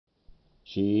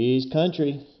She's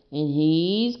country. And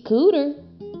he's cooter.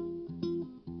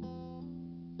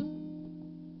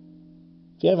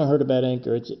 If you haven't heard about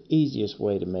Anchor, it's the easiest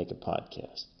way to make a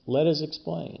podcast. Let us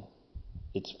explain.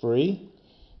 It's free.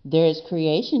 There's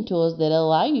creation tools that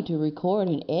allow you to record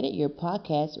and edit your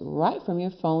podcast right from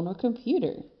your phone or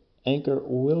computer. Anchor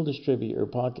will distribute your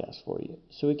podcast for you,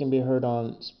 so it can be heard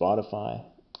on Spotify,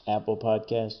 Apple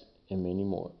Podcasts, and many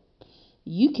more.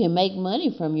 You can make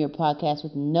money from your podcast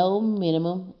with no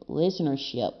minimum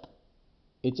listenership.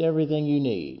 It's everything you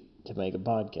need to make a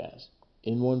podcast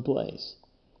in one place.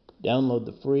 Download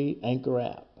the free Anchor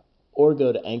app or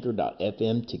go to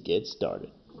anchor.fm to get started.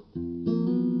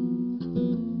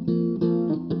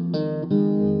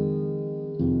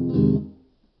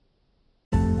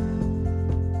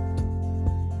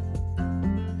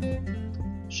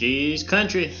 She's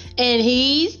country. And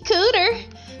he's cooter.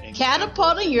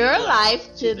 Catapulting your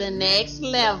life to the next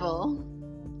level.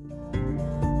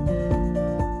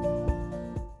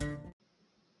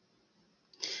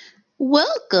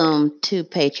 Welcome to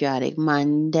Patriotic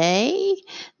Monday,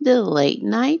 the late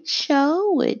night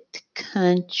show with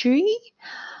country.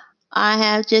 I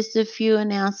have just a few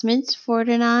announcements for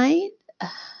tonight.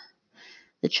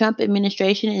 The Trump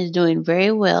administration is doing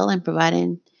very well in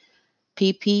providing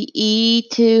PPE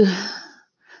to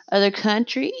other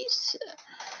countries.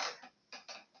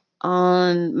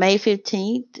 On May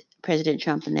 15th, President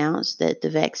Trump announced that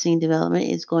the vaccine development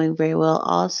is going very well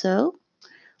also.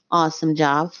 Awesome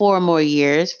job. 4 more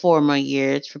years for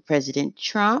President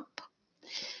Trump.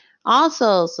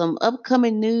 Also, some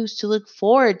upcoming news to look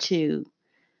forward to.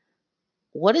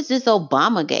 What is this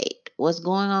Obamagate? What's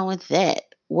going on with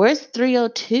that? Where's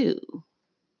 302?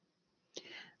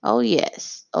 Oh,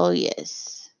 yes.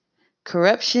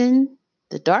 Corruption,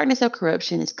 the darkness of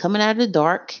corruption is coming out of the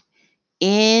dark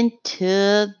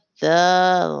into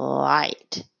the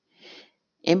light.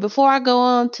 And before I go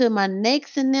on to my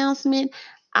next announcement,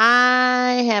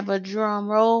 I have a drum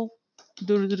roll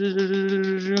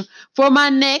for my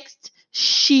next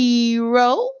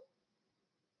shero,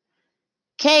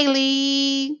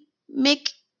 Kaylee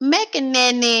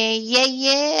McEnany.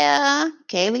 Yeah.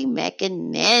 Kaylee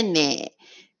McEnany.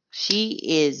 She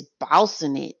is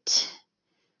bossing it.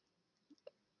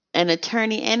 An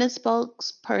attorney and a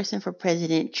spokesperson for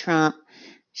President Trump.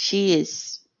 She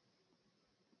is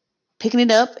picking it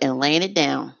up and laying it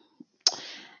down.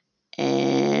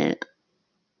 And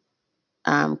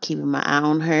I'm keeping my eye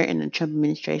on her and the Trump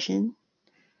administration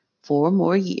 4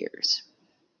 more years.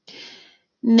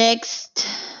 Next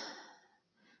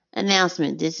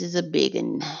announcement. This is a big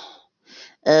one.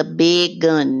 A big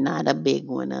gun, not a big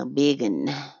one, a big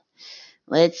one.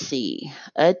 Let's see.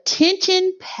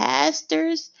 Attention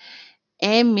pastors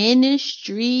and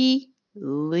ministry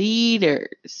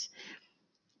leaders.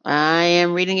 I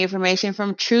am reading information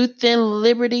from Truth and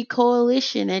Liberty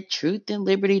Coalition at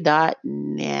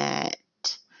truthandliberty.net.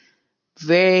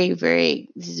 This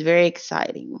is very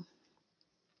exciting.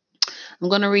 I'm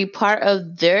going to read part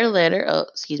of their letter. Oh,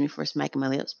 excuse me for smacking my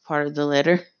lips. Part of the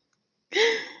letter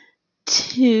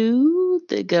to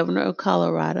the governor of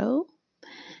Colorado.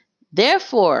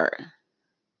 Therefore,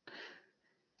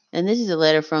 and this is a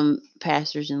letter from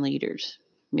pastors and leaders,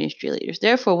 ministry leaders.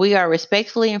 Therefore, we are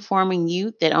respectfully informing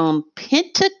you that on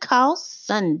Pentecost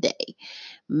Sunday,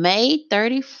 May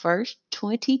 31st,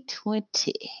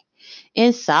 2020,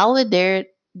 in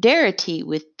solidarity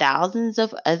with thousands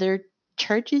of other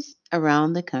churches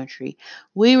around the country,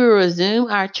 we will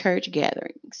resume our church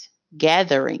gatherings.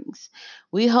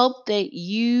 We hope that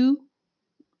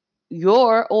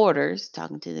your orders,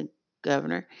 talking to the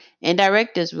governor, and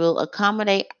directives will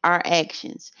accommodate our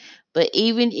actions. But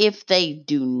even if they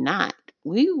do not,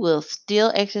 we will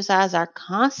still exercise our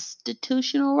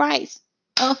constitutional rights.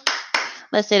 Oh,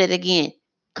 let's say that again.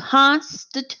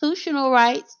 Constitutional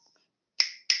rights.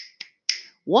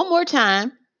 One more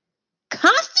time.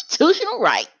 Constitutional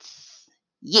rights.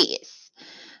 Yes.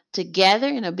 To gather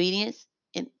in obedience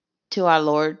to our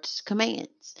Lord's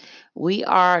commands. We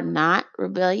are not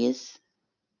rebellious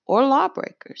or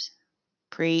lawbreakers.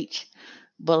 Preach.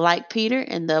 But like Peter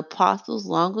and the apostles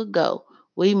long ago,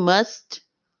 we must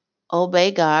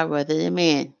obey God rather than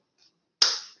men.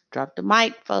 Drop the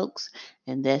mic, folks.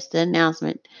 And that's the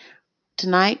announcement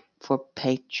tonight for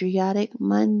Patriotic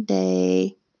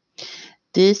Monday.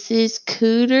 This is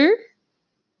Cooter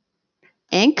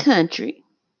and Country.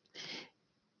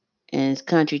 And it's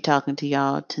Country talking to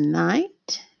y'all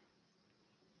tonight,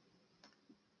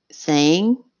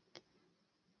 saying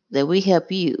that we help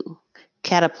you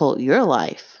catapult your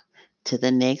life to the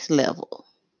next level.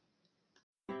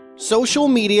 Social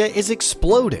media is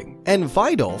exploding and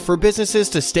vital for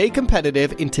businesses to stay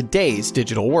competitive in today's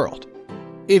digital world.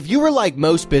 If you are like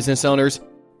most business owners,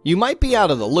 you might be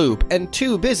out of the loop and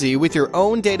too busy with your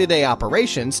own day-to-day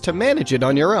operations to manage it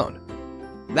on your own.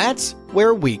 That's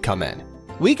where we come in.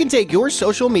 We can take your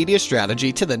social media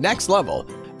strategy to the next level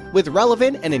with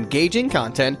relevant and engaging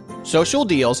content, social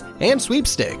deals and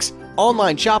sweepstakes,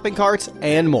 online shopping carts,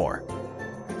 and more.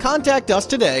 Contact us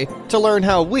today to learn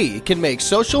how we can make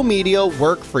social media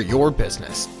work for your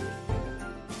business.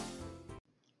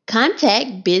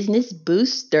 Contact Business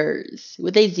Boosters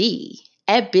with a Z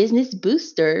at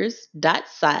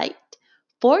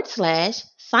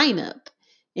businessboosters.site/sign-up.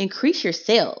 Increase your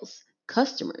sales,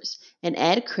 customers, and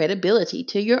add credibility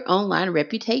to your online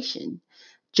reputation.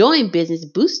 Join Business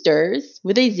Boosters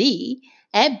with a Z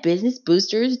at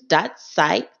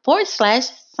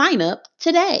businessboosters.site/sign-up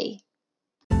today.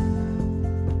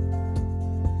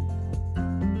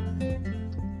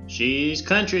 She's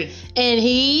country. And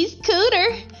he's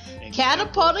Cooter,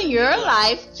 catapulting your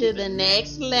life to the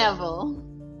next level.